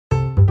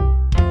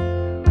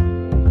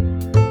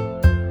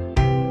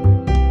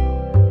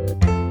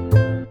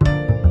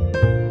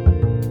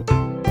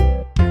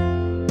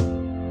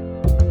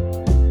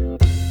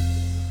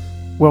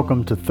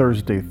Welcome to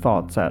Thursday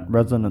Thoughts at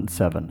Resonance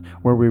 7,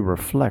 where we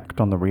reflect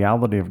on the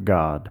reality of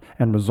God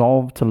and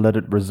resolve to let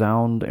it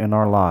resound in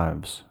our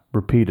lives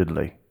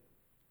repeatedly.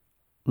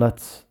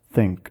 Let's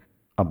think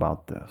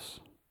about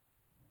this.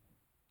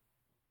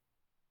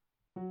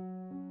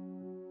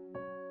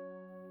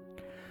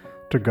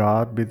 To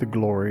God be the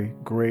glory,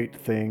 great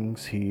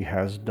things He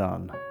has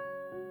done.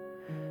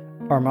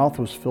 Our mouth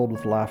was filled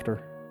with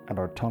laughter, and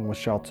our tongue with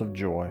shouts of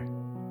joy.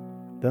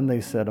 Then they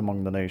said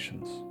among the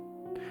nations,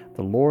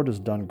 "The Lord has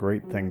done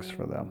great things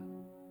for them."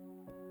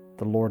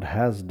 The Lord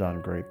has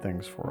done great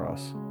things for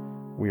us.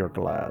 We are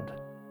glad.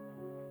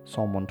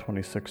 Psalm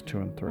 126,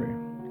 2 and 3.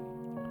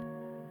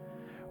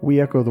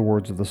 We echo the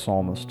words of the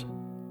psalmist.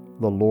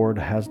 The Lord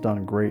has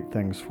done great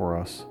things for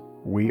us.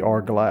 We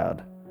are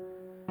glad.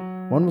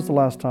 When was the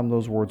last time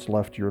those words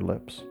left your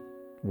lips?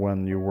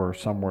 When you were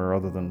somewhere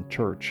other than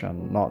church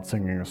and not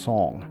singing a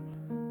song?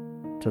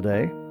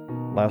 Today?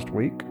 Last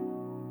week?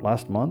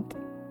 Last month?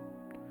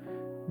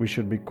 We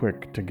should be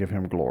quick to give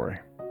Him glory.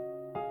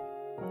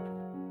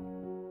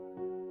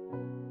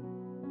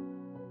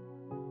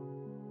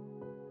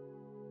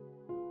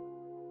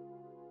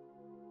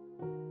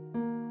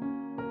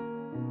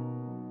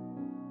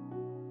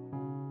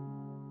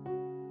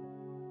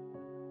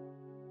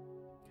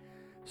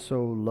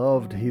 So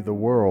loved He the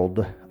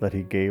world that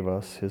He gave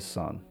us His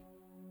Son.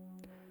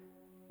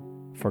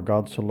 For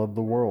God so loved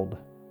the world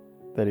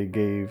that He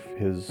gave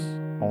His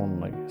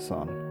only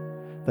Son,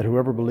 that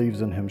whoever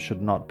believes in Him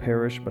should not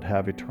perish but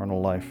have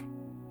eternal life.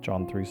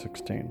 John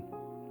 3:16.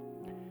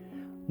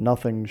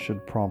 Nothing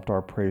should prompt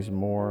our praise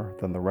more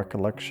than the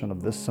recollection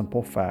of this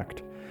simple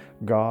fact.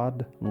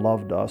 God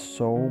loved us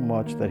so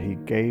much that He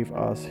gave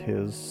us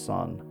His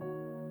Son.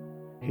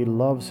 He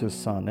loves His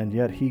Son, and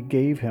yet He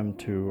gave Him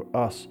to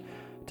us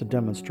to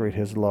demonstrate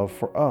His love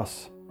for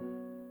us.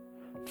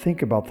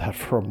 Think about that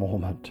for a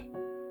moment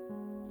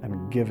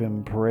and give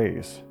Him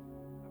praise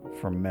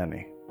for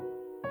many.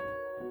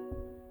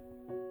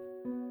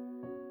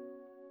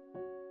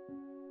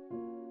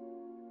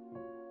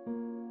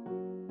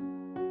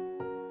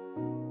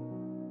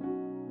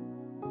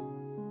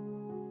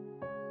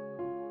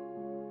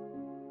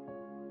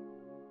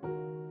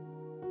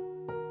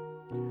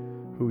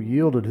 Who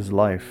yielded His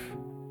life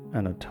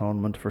an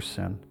atonement for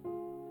sin.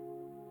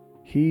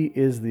 He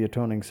is the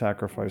atoning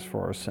sacrifice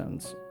for our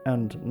sins,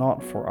 and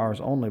not for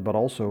ours only, but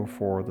also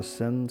for the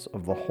sins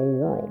of the whole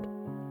world.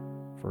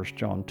 1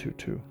 John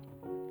 2:2.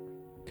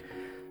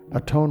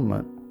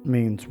 Atonement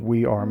means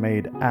we are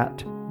made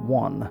at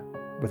one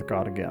with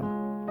God again.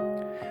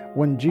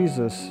 When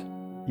Jesus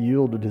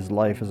yielded His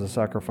life as a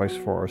sacrifice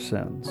for our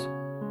sins,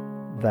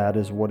 that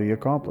is what He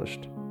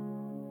accomplished.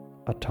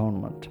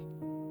 Atonement.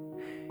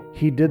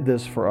 He did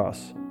this for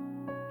us,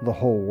 the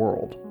whole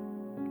world.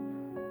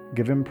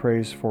 Give Him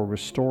praise for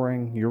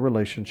restoring your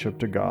relationship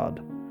to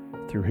God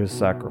through His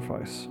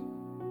sacrifice.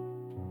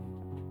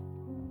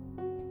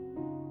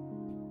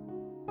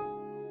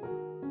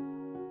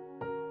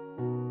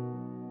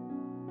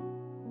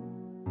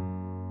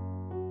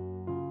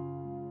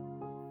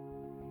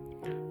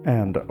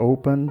 And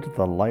opened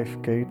the life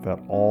gate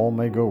that all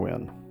may go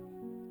in.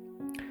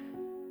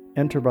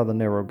 Enter by the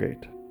narrow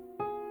gate.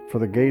 For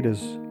the gate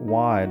is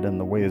wide and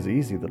the way is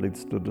easy that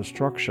leads to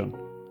destruction,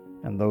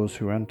 and those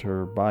who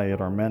enter by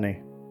it are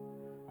many.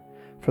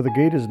 For the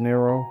gate is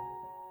narrow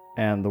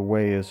and the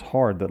way is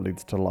hard that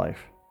leads to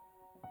life,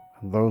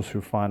 and those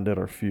who find it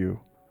are few.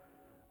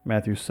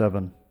 Matthew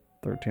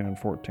 7:13 and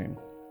 14.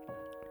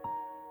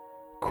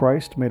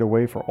 Christ made a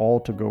way for all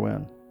to go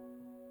in.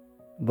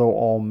 Though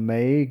all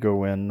may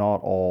go in,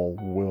 not all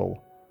will.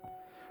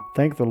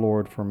 Thank the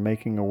Lord for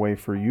making a way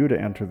for you to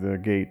enter the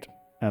gate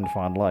and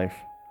find life.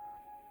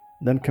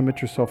 Then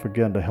commit yourself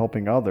again to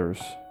helping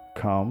others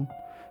come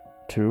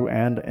to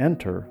and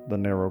enter the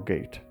narrow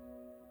gate,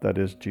 that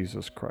is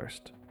Jesus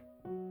Christ.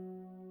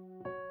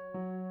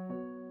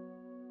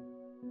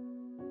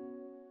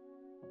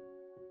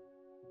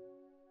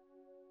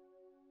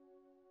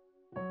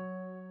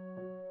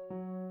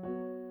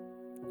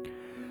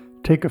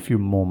 Take a few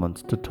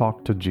moments to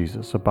talk to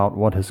Jesus about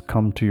what has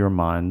come to your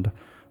mind,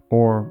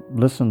 or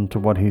listen to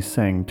what He's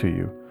saying to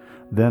you.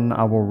 Then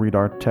I will read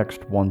our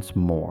text once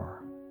more.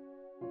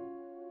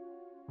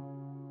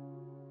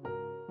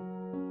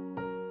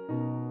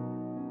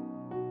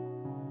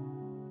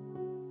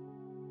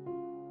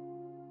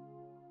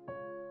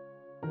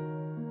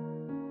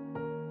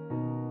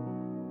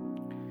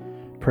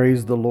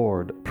 Praise the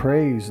Lord,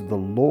 praise the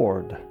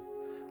Lord.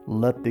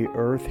 Let the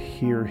earth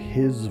hear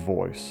His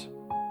voice.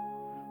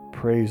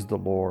 Praise the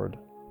Lord,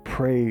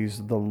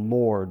 praise the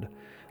Lord.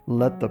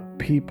 Let the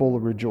people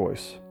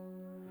rejoice.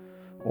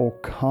 O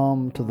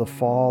come to the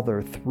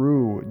Father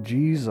through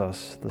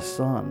Jesus the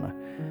Son,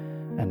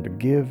 and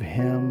give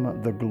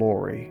Him the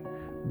glory.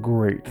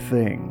 Great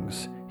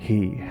things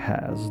He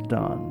has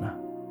done.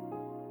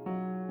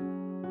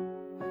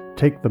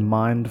 Take the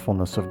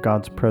mindfulness of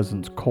God's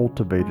presence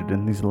cultivated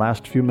in these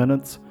last few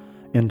minutes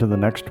into the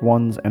next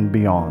ones and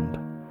beyond.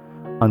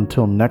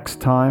 Until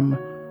next time,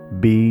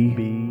 be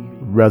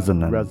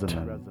resonant.